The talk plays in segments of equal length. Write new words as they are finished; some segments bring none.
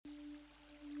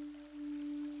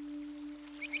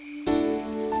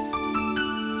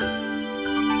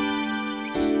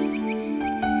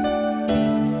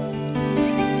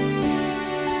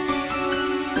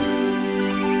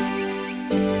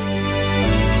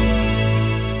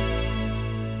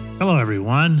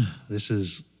everyone. This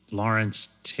is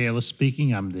Lawrence Taylor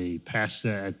speaking. I'm the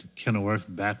pastor at the Kenilworth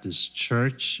Baptist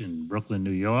Church in Brooklyn,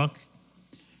 New York,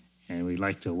 and we'd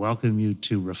like to welcome you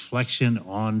to Reflection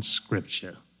on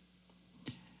Scripture.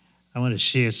 I want to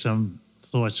share some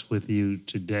thoughts with you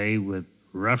today with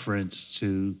reference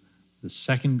to the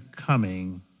second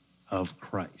coming of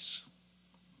Christ.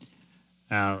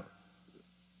 Now,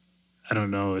 I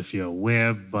don't know if you're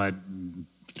aware, but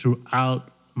throughout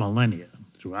millennia,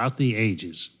 throughout the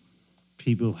ages,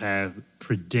 people have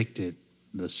predicted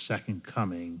the second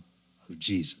coming of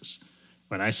Jesus.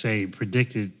 When I say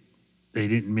predicted, they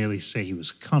didn't merely say he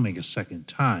was coming a second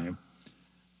time.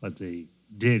 What they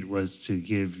did was to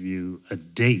give you a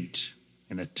date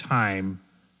and a time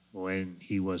when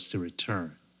he was to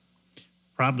return.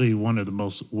 Probably one of the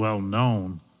most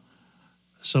well-known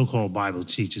so-called Bible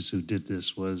teachers who did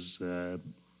this was the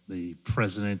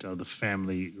president of the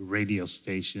family radio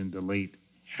station, the late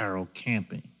Harold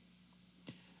Camping.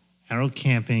 Harold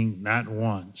Camping not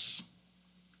once,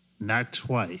 not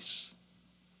twice,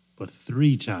 but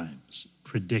 3 times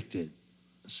predicted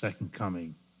the second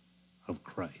coming of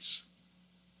Christ,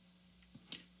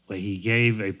 where he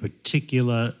gave a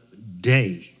particular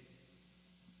day.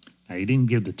 Now, he didn't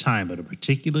give the time, but a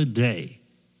particular day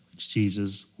which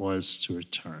Jesus was to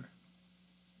return.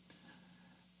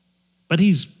 But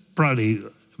he's probably,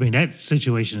 that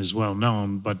situation is well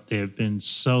known, but there have been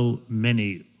so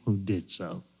many who did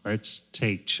so. Let's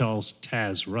take Charles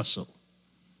Taze Russell.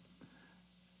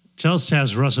 Charles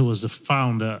Taze Russell was the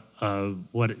founder of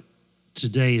what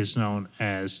today is known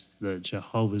as the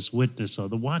Jehovah's Witness or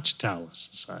the Watchtower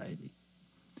Society.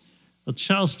 Well,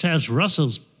 Charles Taze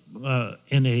Russell's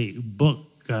in a book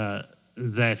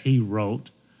that he wrote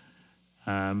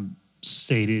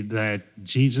stated that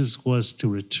Jesus was to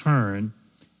return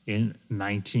in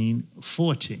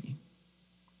 1914.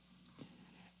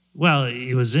 Well,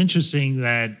 it was interesting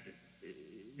that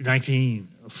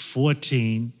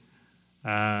 1914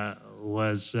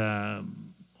 was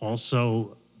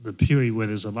also the period where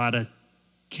there's a lot of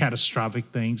catastrophic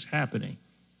things happening.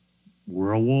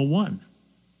 World War I.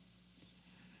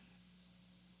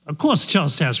 Of course,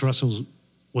 Charles Taze Russell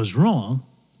was wrong.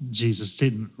 Jesus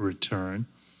didn't return.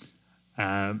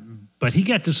 But he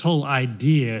got this whole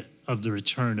idea of the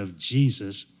return of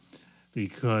Jesus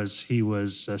because he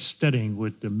was studying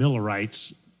with the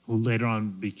Millerites, who later on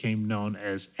became known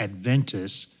as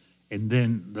Adventists, and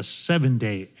then the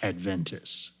Seventh-day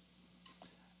Adventists.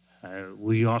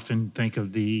 We often think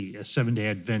of the Seventh-day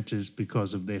Adventists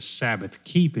because of their Sabbath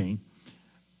keeping,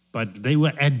 but they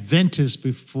were Adventists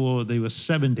before they were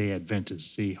Seventh-day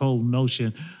Adventists. The whole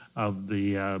notion of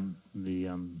the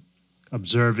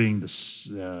observing the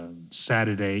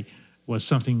Saturday was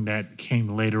something that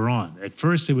came later on. At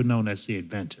first, they were known as the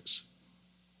Adventists.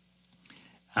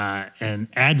 And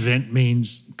Advent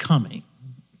means coming.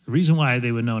 The reason why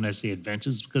they were known as the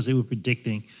Adventists is because they were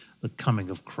predicting the coming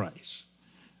of Christ.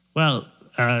 Well,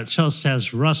 Charles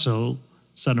Taze Russell,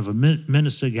 son of a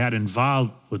minister, got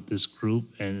involved with this group,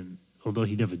 and although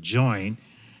he never joined,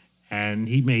 and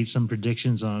he made some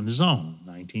predictions on his own.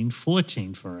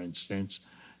 1914, for instance,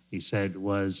 he said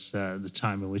was the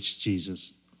time in which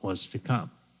Jesus was to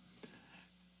come.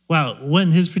 Well,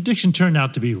 when his prediction turned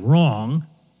out to be wrong,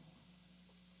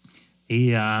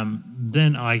 he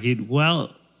then argued,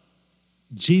 well,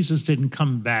 Jesus didn't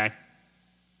come back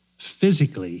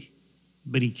physically,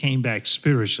 but he came back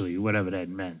spiritually, whatever that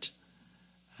meant.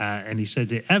 And he said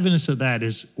the evidence of that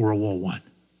is World War I.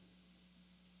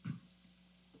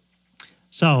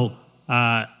 So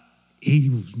he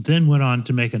then went on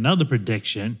to make another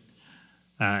prediction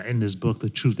in this book, The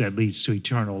Truth That Leads to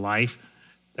Eternal Life,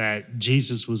 that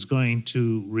Jesus was going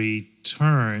to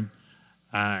return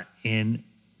in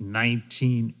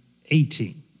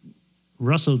 1918.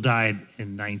 Russell died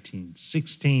in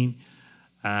 1916,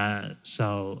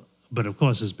 but of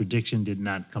course his prediction did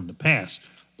not come to pass.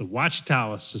 The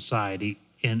Watchtower Society,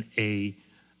 in a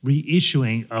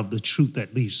reissuing of The Truth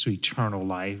That Leads to Eternal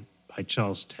Life by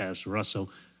Charles Taze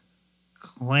Russell,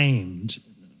 claimed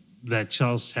that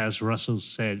Charles Taze Russell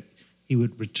said he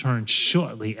would return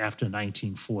shortly after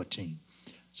 1914.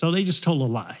 So they just told a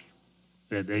lie.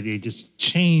 They just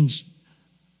changed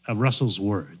Russell's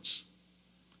words.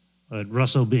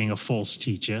 Russell being a false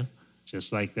teacher,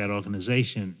 just like that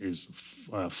organization is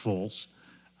false,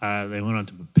 they went on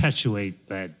to perpetuate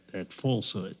that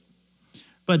falsehood.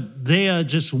 But they are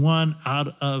just one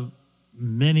out of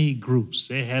many groups.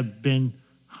 There have been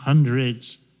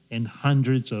hundreds and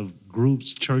hundreds of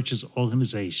groups, churches,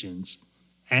 organizations,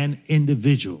 and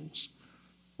individuals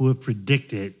who have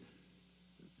predicted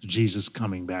Jesus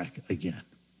coming back again.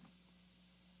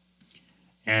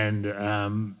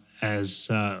 And as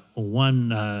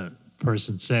one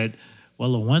person said,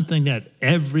 well, the one thing that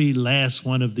every last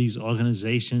one of these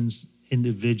organizations,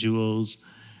 individuals,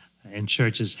 and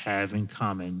churches have in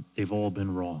common, they've all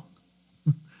been wrong.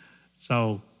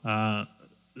 So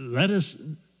let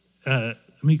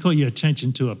me call your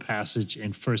attention to a passage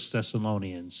in 1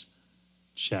 Thessalonians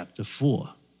chapter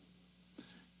 4.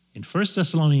 In 1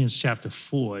 Thessalonians chapter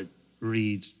 4, it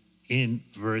reads in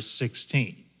verse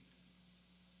 16,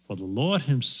 "For the Lord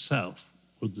himself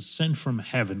will descend from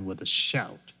heaven with a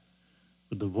shout,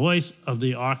 with the voice of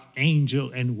the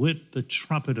archangel, and with the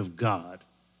trumpet of God,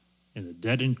 and the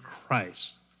dead in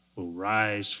Christ will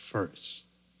rise first.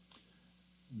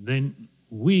 Then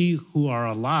we who are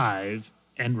alive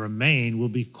and remain will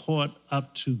be caught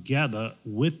up together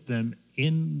with them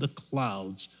in the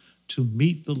clouds to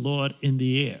meet the Lord in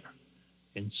the air.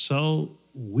 And so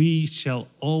we shall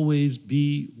always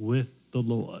be with the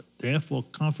Lord. Therefore,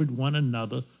 comfort one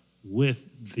another with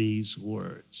these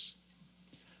words."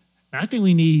 Now, I think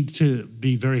we need to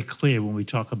be very clear when we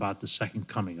talk about the second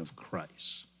coming of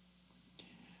Christ.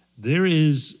 There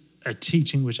is a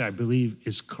teaching which I believe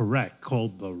is correct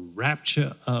called the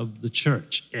rapture of the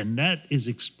church. And that is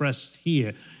expressed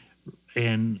here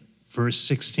in verse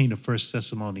 16 of 1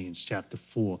 Thessalonians chapter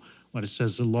 4, when it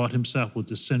says, "The Lord himself will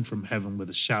descend from heaven with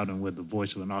a shout and with the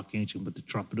voice of an archangel and with the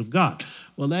trumpet of God."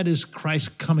 Well, that is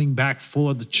Christ coming back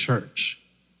for the church.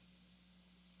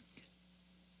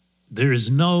 There is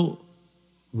no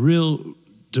real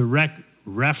direct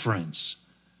reference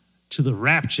to the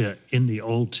rapture in the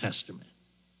Old Testament.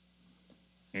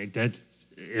 And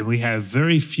we have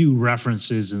very few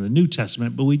references in the New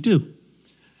Testament, but we do.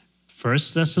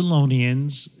 1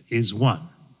 Thessalonians is one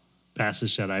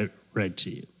passage that I read to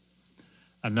you.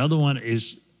 Another one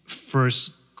is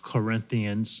 1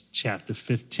 Corinthians chapter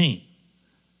 15.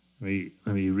 Let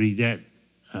me read that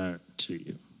to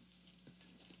you.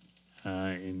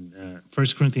 In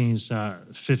 1 Corinthians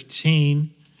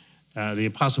 15, the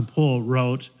Apostle Paul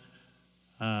wrote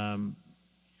around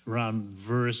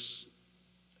verse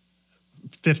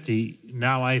 50,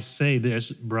 "Now I say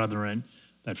this, brethren,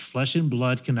 that flesh and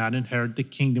blood cannot inherit the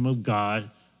kingdom of God,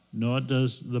 nor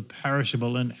does the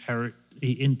perishable inherit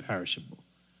the imperishable.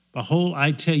 Behold,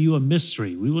 I tell you a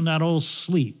mystery. We will not all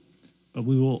sleep, but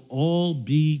we will all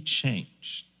be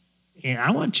changed." And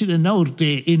I want you to note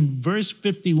that in verse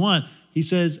 51, he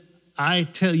says, "I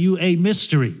tell you a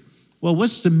mystery." Well,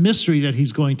 what's the mystery that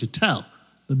he's going to tell?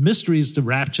 The mystery is the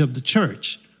rapture of the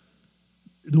church.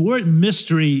 The word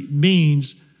mystery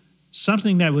means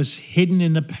something that was hidden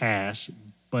in the past,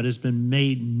 but has been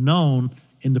made known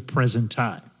in the present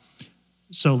time.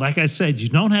 So, like I said, you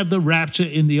don't have the rapture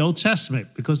in the Old Testament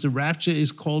because the rapture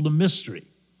is called a mystery.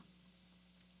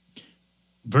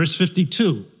 Verse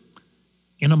 52,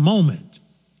 "In a moment,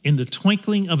 in the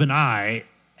twinkling of an eye,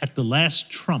 at the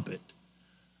last trumpet,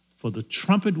 for the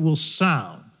trumpet will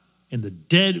sound, and the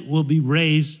dead will be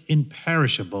raised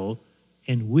imperishable,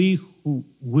 and we who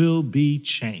will be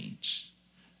changed."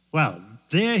 Well,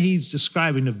 there he's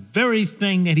describing the very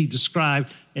thing that he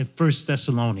described in 1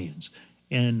 Thessalonians,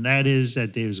 and that is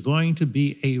that there's going to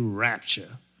be a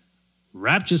rapture.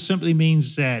 Rapture simply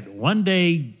means that one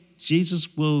day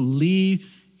Jesus will leave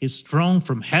his throne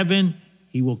from heaven,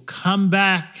 he will come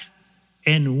back,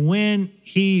 and when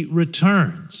he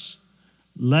returns,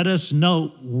 let us know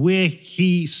where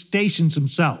he stations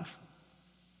himself.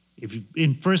 If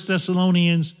in 1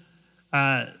 Thessalonians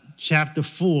chapter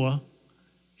 4,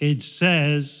 it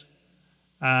says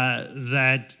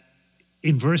that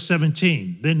in verse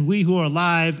 17, "Then we who are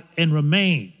alive and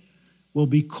remain will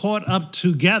be caught up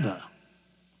together."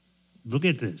 Look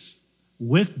at this.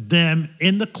 "With them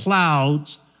in the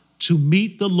clouds to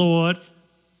meet the Lord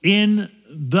in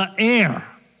the air."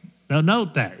 Now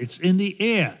note that, it's in the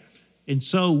air. "And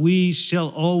so we shall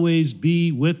always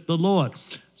be with the Lord."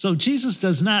 So Jesus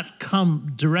does not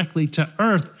come directly to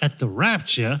earth at the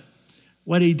rapture.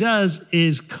 What he does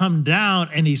is come down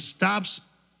and he stops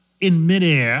in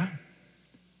midair.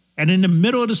 And in the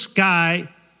middle of the sky,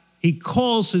 he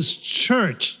calls his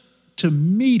church to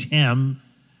meet him,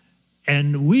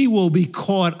 and we will be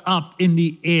caught up in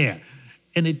the air.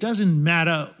 And it doesn't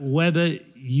matter whether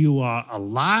you are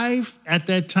alive at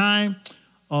that time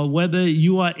or whether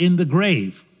you are in the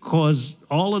grave, because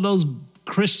all of those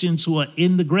Christians who are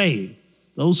in the grave,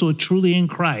 those who are truly in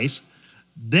Christ,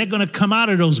 they're going to come out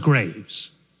of those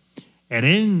graves. And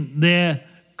in their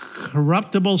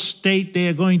corruptible state, they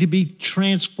are going to be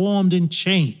transformed and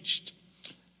changed.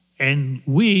 And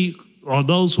we, or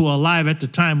those who are alive at the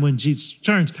time when Jesus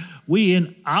returns, we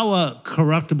in our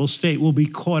corruptible state will be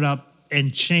caught up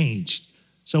and changed.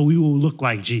 So we will look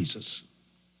like Jesus.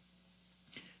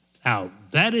 Now,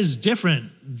 that is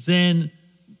different than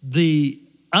the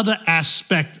other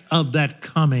aspect of that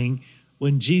coming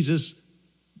when Jesus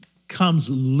comes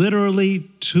literally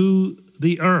to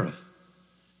the earth.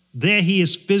 There he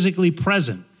is physically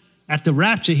present. At the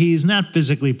rapture, he is not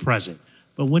physically present.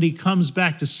 But when he comes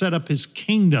back to set up his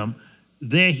kingdom,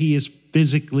 there he is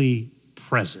physically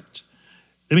present.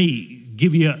 Let me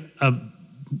give you a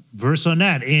verse on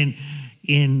that.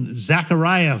 In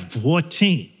Zechariah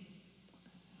 14,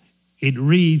 it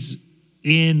reads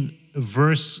in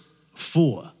verse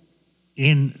 4,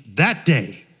 in that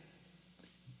day,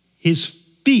 his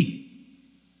feet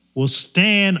will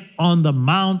stand on the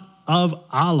Mount of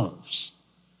Olives,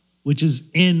 which is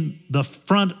in the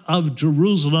front of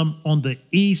Jerusalem on the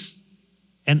east,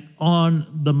 and on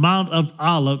the Mount of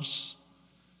Olives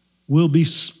will be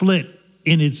split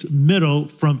in its middle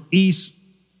from east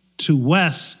to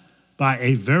west by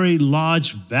a very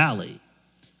large valley,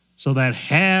 so that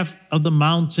half of the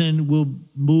mountain will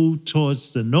move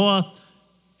towards the north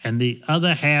and the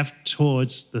other half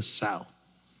towards the south.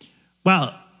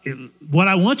 Well, what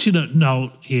I want you to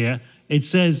note here, it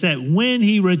says that when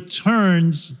he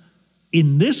returns,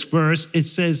 in this verse, it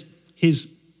says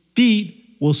his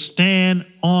feet will stand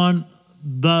on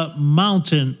the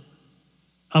mountain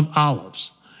of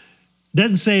Olives.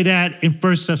 Doesn't say that in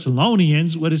 1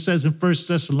 Thessalonians. What it says in 1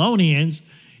 Thessalonians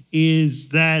is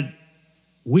that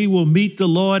we will meet the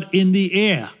Lord in the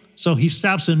air. So he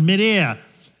stops in midair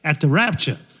at the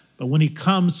rapture. But when he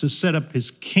comes to set up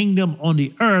his kingdom on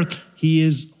the earth, he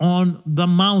is on the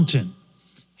mountain.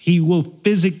 He will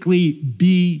physically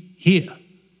be here.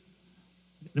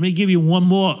 Let me give you one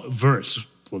more verse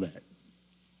for that.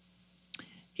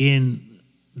 In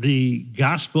the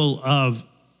Gospel of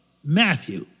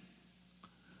Matthew,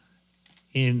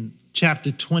 in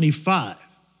chapter 25,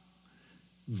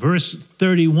 verse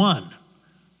 31,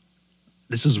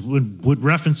 this is with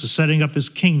reference to setting up his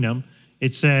kingdom.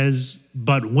 It says,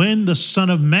 "But when the Son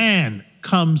of Man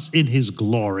comes in his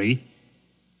glory,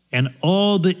 and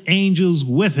all the angels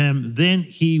with him, then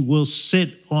he will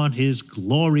sit on his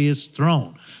glorious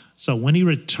throne." So when he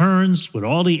returns with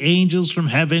all the angels from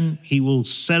heaven, he will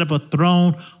set up a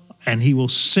throne, and he will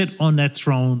sit on that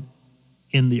throne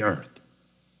in the earth.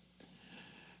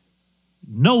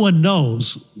 No one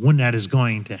knows when that is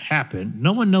going to happen.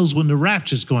 No one knows when the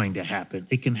rapture is going to happen.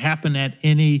 It can happen at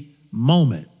any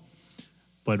moment.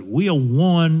 But we are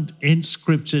warned in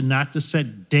Scripture not to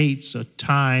set dates or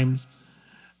times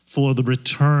for the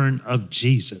return of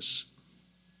Jesus.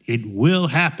 It will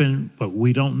happen, but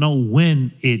we don't know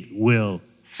when it will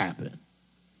happen.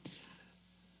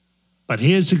 But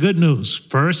here's the good news.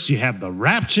 First, you have the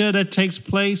rapture that takes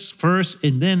place first,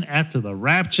 and then after the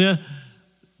rapture,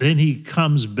 then he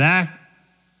comes back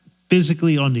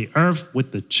physically on the earth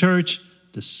with the church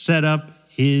to set up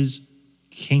his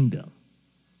kingdom.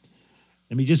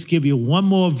 Let me just give you one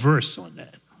more verse on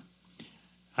that.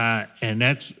 And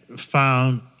that's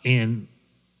found in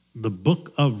the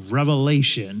book of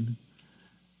Revelation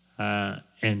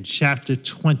and chapter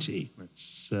 20.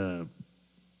 Let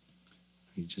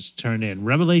me just turn in.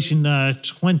 Revelation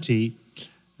 20,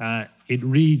 it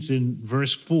reads in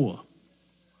verse 4.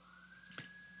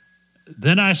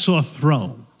 "Then I saw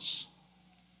thrones,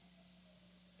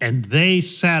 and they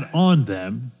sat on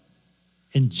them,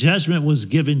 and judgment was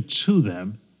given to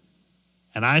them.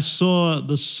 And I saw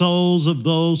the souls of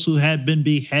those who had been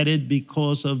beheaded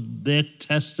because of their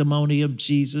testimony of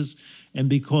Jesus and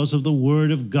because of the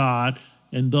word of God,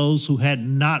 and those who had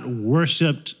not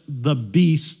worshiped the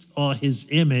beast or his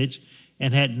image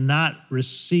and had not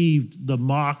received the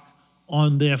mark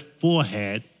on their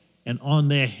forehead and on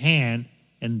their hand,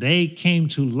 and they came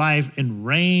to life and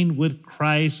reigned with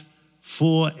Christ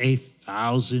for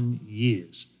 1,000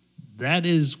 years." That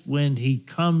is when he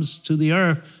comes to the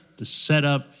earth to set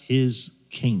up his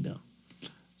kingdom.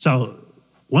 So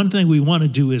one thing we want to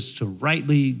do is to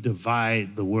rightly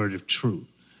divide the word of truth.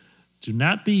 Do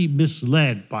not be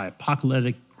misled by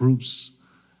apocalyptic groups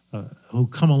who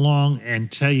come along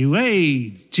and tell you,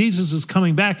 hey, Jesus is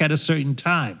coming back at a certain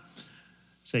time.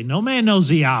 Say, no man knows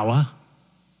the hour,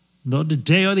 nor the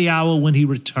day or the hour when he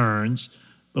returns,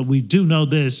 but we do know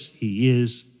this, he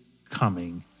is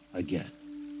coming again.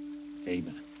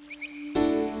 Amen.